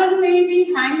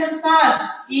alternating angles are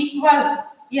equal.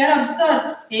 Here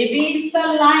observe, AB is the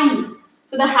line.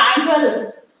 So the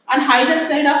angle on either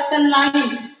side of the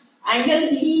line, angle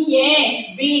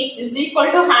EAB is equal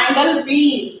to angle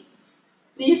B.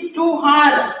 These two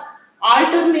are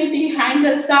alternating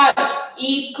angles are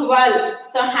equal.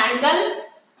 So angle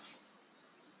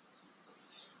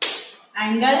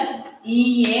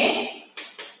EAB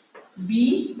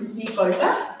is equal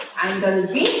to angle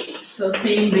B. So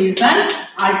same reason,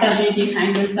 alternating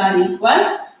angles are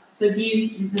equal. So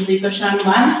give this is equation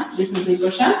 1, this is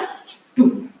equation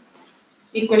 2.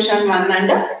 Equation 1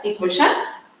 and equation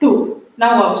 2.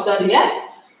 Now observe here.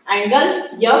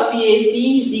 Angle FAC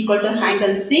is equal to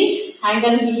angle C.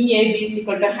 Angle EAB is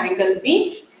equal to angle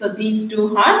B. So these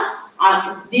two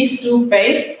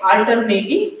pair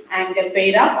alternating angle,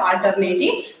 pair of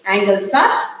alternating angles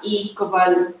are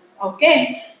equal.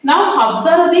 Okay. Now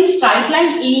observe the straight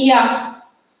line EF.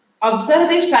 Observe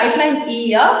the straight line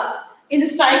EF. In the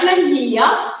straight line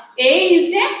EF, A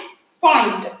is a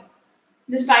point.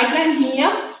 The straight line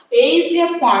EF, A is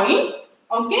a point.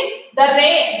 Okay. The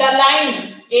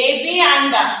line AB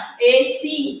and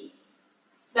AC.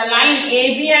 The line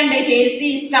AB and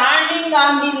AC standing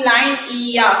on the line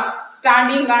EF.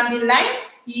 Standing on the line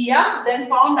EF, then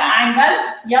found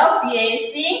angle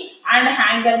FAC and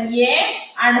angle A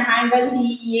and angle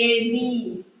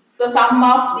EAB. So sum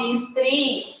of these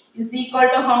three is equal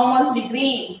to how much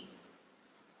degree?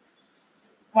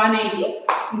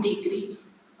 180 degree.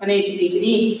 180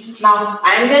 degree. Now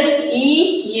angle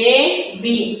EAB.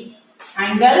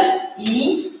 Angle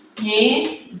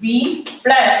EAB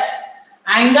plus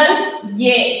angle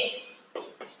A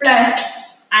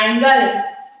plus angle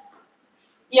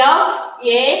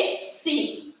FAC.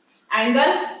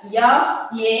 Angle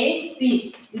FAC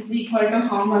is equal to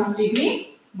how much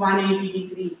degree? 180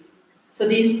 degree. So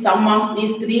this sum of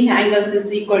these three angles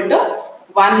is equal to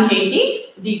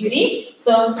 180 degree.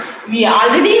 So we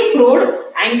already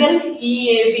proved angle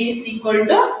EAB is equal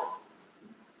to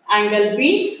angle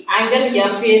B, angle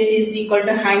FAC is equal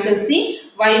to angle C.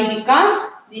 Why? Because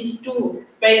these two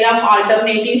pair of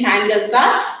alternative angles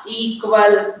are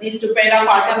equal. These two pair of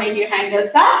alternative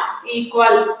angles are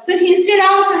equal. So instead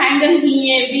of angle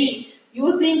EAB,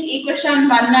 using equation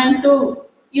 1 and 2,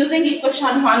 instead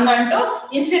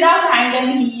of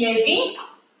angle EAB,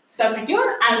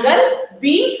 substitute angle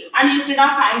B, and instead of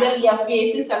angle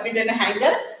FAC, substitute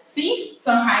angle C.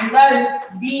 So angle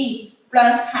B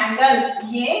plus angle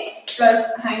A plus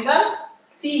angle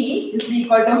C is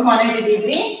equal to 180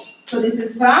 degree. So this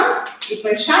is from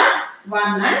equation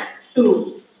 1 and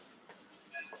 2.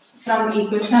 From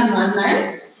equation 1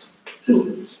 and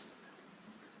 2.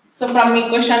 So from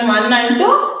equation 1 and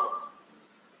 2,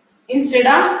 instead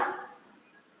of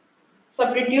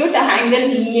substitute angle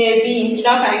EAB,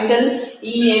 instead of angle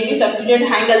EAB, substitute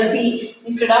angle B,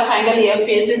 instead of angle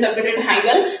FAC, substitute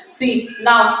angle C.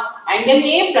 Now angle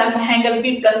A plus angle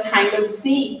B plus angle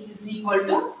C is equal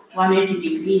to 180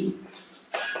 degree.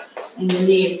 Angle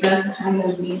A plus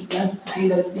angle B plus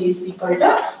angle C is equal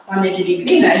to 180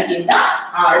 degree. Write in the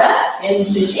order.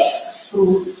 Hence it is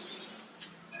proved.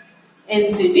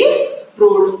 Hence it is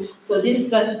proved. So this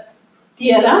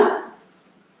theorem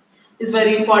is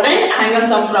very important. Angle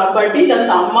sum property. The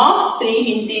sum of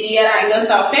three interior angles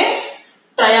of a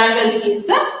triangle is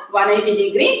 180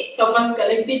 degree. So first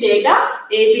collect the data.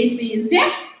 ABC is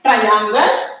a triangle.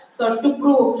 So to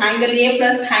prove angle A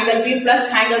plus angle B plus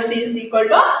angle C is equal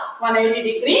to 180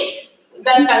 degree.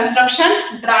 Then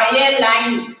construction, draw a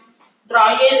line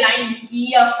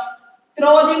EF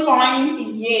through the point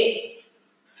A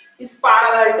is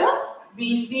parallel to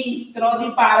BC through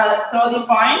the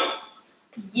point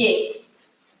A.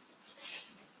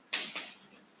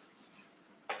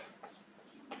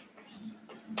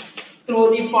 Through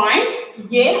the point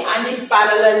A and is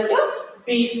parallel to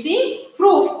BC.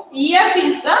 Proof EF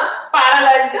is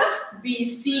parallel to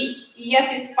BC.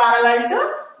 EF is parallel to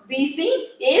BC.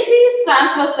 AC is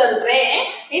transversal ray.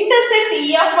 Intersect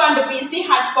EF and BC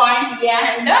at point A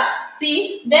and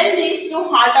C. Then these two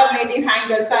alternative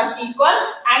angles are equal.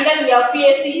 Angle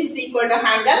FAC is equal to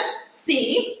angle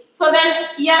C. So then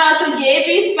here also AB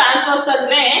is transversal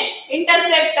ray.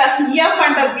 Intersect EF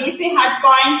and BC at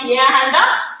point A and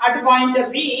at point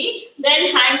B.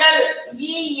 Then angle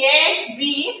EAB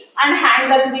and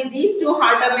angle B. These two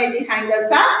alternative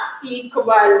angles are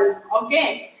equal.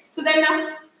 Okay. So then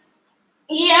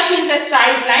EF is a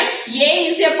straight line. A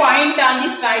is a point on the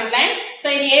straight line. So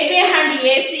in AB and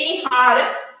AC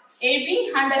are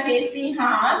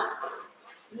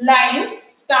lines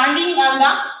standing on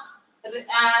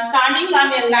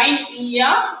a line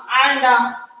EF and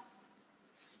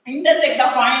intersect the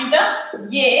point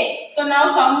A. So now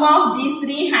sum of these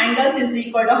three angles is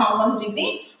equal to how much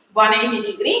degree? 180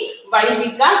 degree. Why?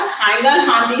 Because angle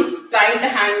on this straight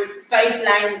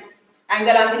line.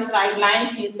 Angle on the straight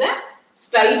line is a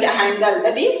straight angle,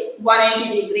 that is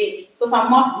 180 degree. So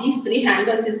sum of these three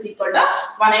angles is equal to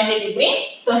 180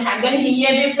 degree. So angle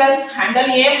EAB plus angle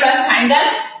A plus angle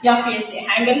FAC.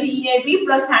 Angle EAB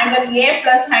plus angle A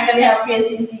plus angle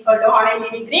FAC is equal to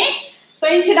 180 degree. So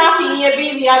instead of EAB,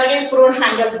 we already proved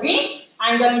angle B,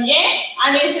 angle A,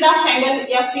 and instead of angle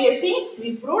FAC,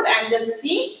 we proved angle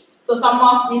C. So sum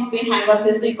of these three angles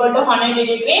is equal to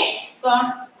 180 degree. So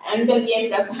angle A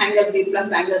plus angle B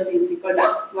plus angle C is equal to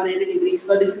 180 degrees.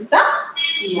 So this is the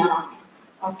theorem.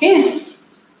 Okay.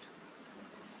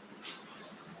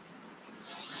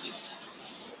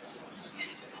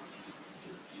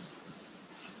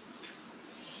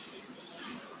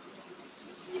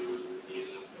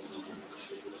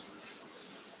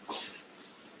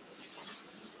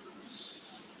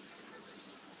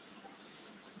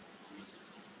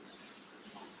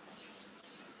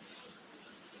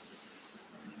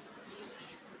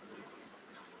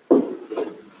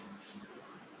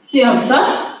 See,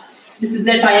 observe. This is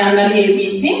a triangle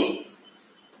ABC.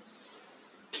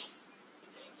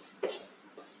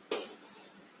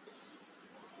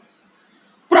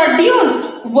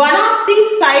 Produced one of the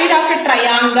side of a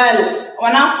triangle.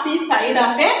 One of the side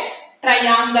of a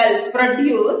triangle.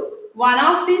 Produce one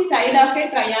of the side of a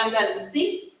triangle.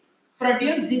 See,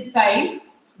 produce this side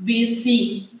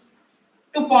BC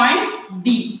to point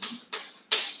D.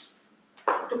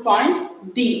 To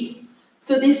point D.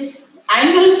 So this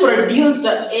angle produced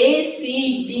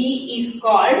ACD is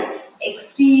called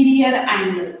exterior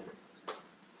angle.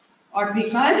 What we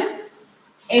call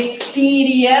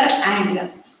exterior angle.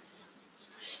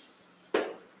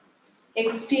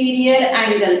 Exterior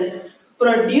angle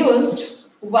produced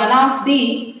one of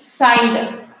the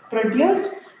side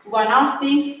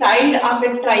of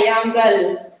a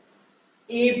triangle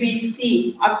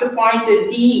ABC up to point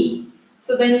D.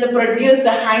 So then the produced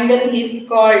angle is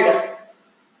called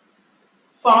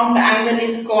formed angle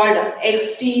is called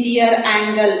exterior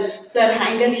angle. So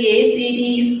angle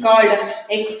ACD is called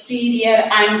exterior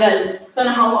angle. So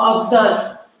now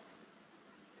observe.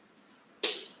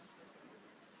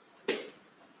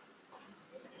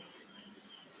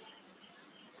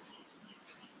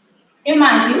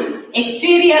 Imagine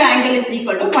exterior angle is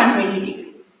equal to 120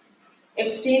 degree.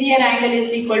 Exterior angle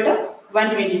is equal to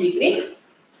 120 degree.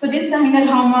 So this angle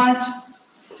how much?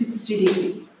 60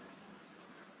 degree.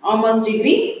 How much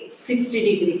degree?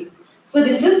 60 degree. So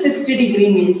this is 60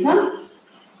 degree means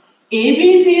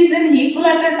ABC is an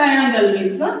equilateral triangle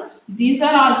means these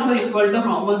are also equal to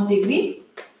how much degree?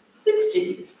 60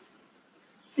 degree.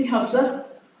 See, observe.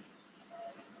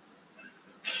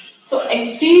 So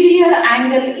exterior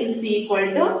angle is equal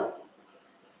to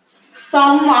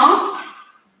sum of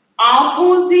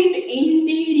opposite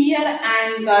interior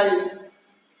angles.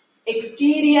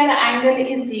 Exterior angle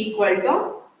is equal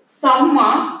to sum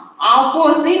of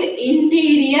opposite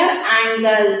interior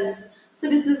angles. So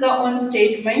this is the one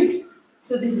statement.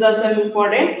 So this is also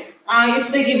important.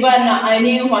 If they given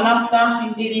any one of the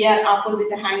interior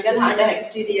opposite angle and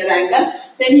exterior angle,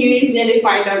 then you easily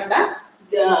find out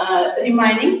the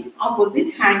remaining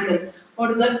opposite angle.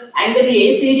 What is that? Angle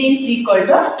ACD is equal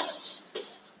to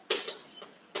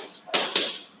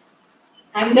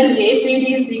angle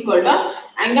ACD is equal to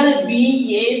angle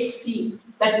BAC.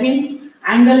 That means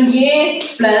angle A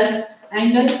plus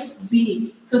angle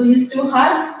B. So these two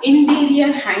are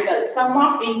interior angle. Sum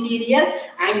of interior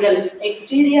angle.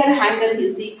 Exterior angle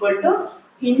is equal to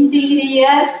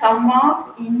interior sum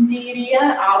of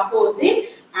interior opposite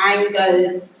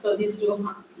angles. So these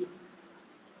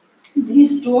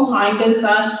two angles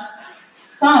are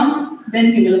sum,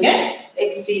 then you will get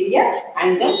exterior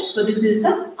angle. So this is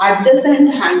the adjacent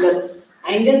angle.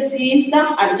 Angle C is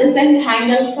the adjacent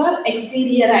angle for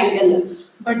exterior angle.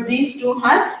 But these two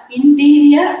are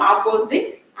interior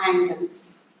opposite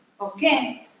angles.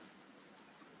 Okay.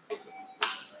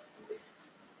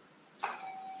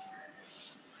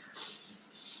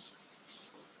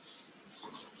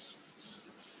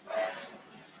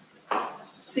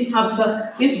 See,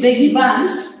 observe. If they give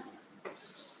an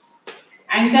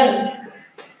angle,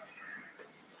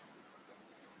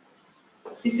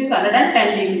 this is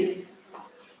 110 degree.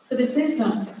 So this is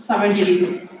 70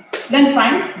 degree. Then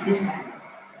find this side.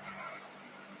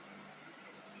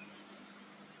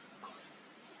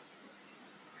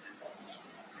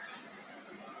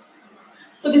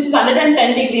 So this is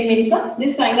 110 degree means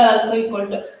this angle also equal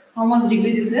to how much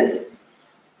degree this is?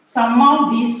 Sum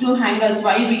of these two angles.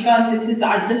 Why? Because this is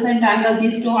adjacent angle.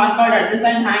 These two are called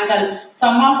adjacent angle.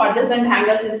 Sum of adjacent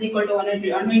angles is equal to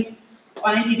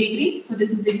 180 degree. So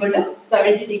this is equal to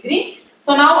 70 degree.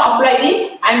 So now apply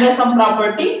the angle sum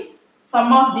property.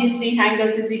 Sum of these three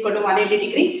angles is equal to 180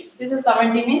 degree. This is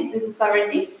 70 means this is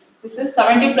 70. This is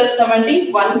 70 plus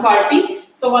 70, 140.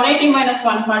 So 180 minus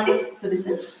 140. So this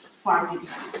is 40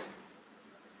 degree.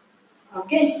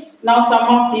 Okay. Now sum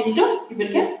of these two, you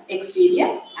will get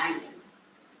exterior angle.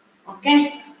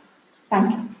 Okay.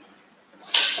 Thank you.